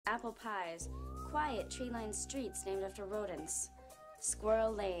Apple pies, quiet tree-lined streets named after rodents,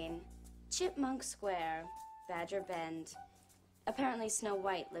 Squirrel Lane, Chipmunk Square, Badger Bend. Apparently Snow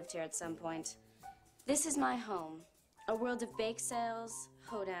White lived here at some point. This is my home, a world of bake sales,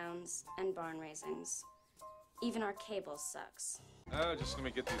 hoedowns, and barn raisings. Even our cable sucks. Just let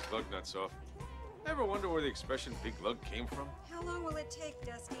me get these lug nuts off. Ever wonder where the expression big lug came from? How long will it take,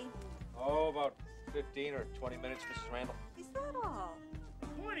 Dusty? Oh, about 15 or 20 minutes, Mrs. Randall. Is that all?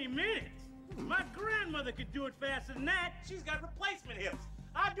 20 minutes? My grandmother could do it faster than that. She's got replacement hips.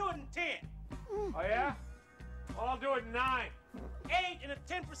 I'll do it in 10. Oh, yeah? Well, I'll do it in 9. 8 and a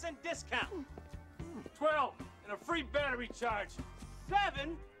 10% discount. 12 and a free battery charge.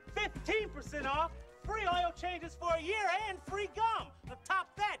 7, 15% off. Free oil changes for a year and free gum. Now top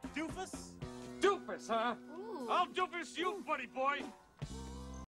that, doofus. Doofus, huh? Ooh. I'll doofus you, buddy boy.